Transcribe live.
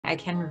I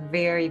can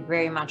very,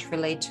 very much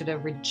relate to the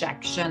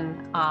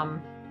rejection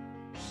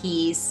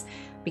piece,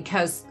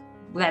 because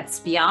let's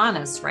be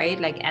honest,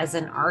 right? Like as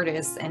an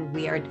artist, and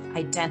we are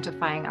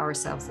identifying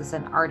ourselves as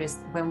an artist,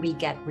 when we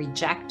get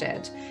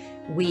rejected,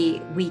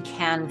 we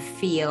can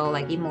feel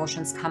like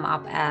emotions come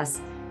up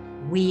as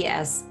we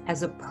as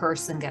a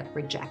person get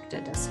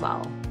rejected as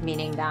well,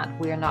 meaning that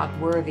we're not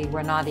worthy,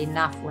 we're not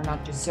enough, we're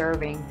not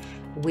deserving,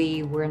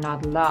 we're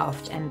not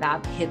loved. And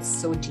that hits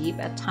so deep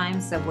at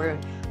times that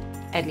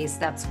at least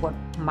that's what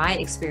my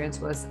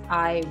experience was.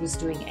 I was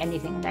doing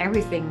anything and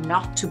everything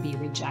not to be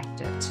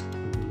rejected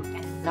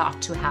and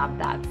not to have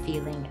that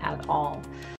feeling at all.